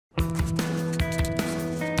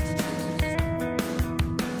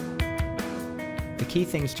key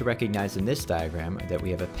things to recognize in this diagram are that we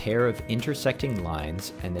have a pair of intersecting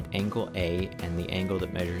lines and that angle A and the angle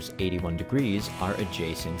that measures 81 degrees are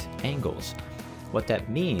adjacent angles. What that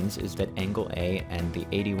means is that angle A and the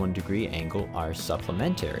 81-degree angle are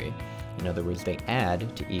supplementary. In other words, they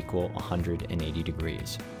add to equal 180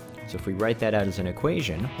 degrees. So if we write that out as an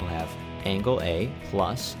equation, we'll have angle A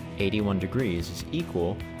plus 81 degrees is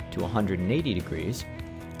equal to 180 degrees.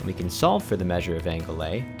 And we can solve for the measure of angle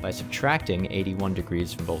A by subtracting 81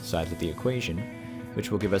 degrees from both sides of the equation, which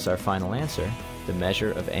will give us our final answer. The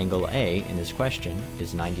measure of angle A in this question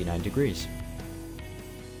is 99 degrees.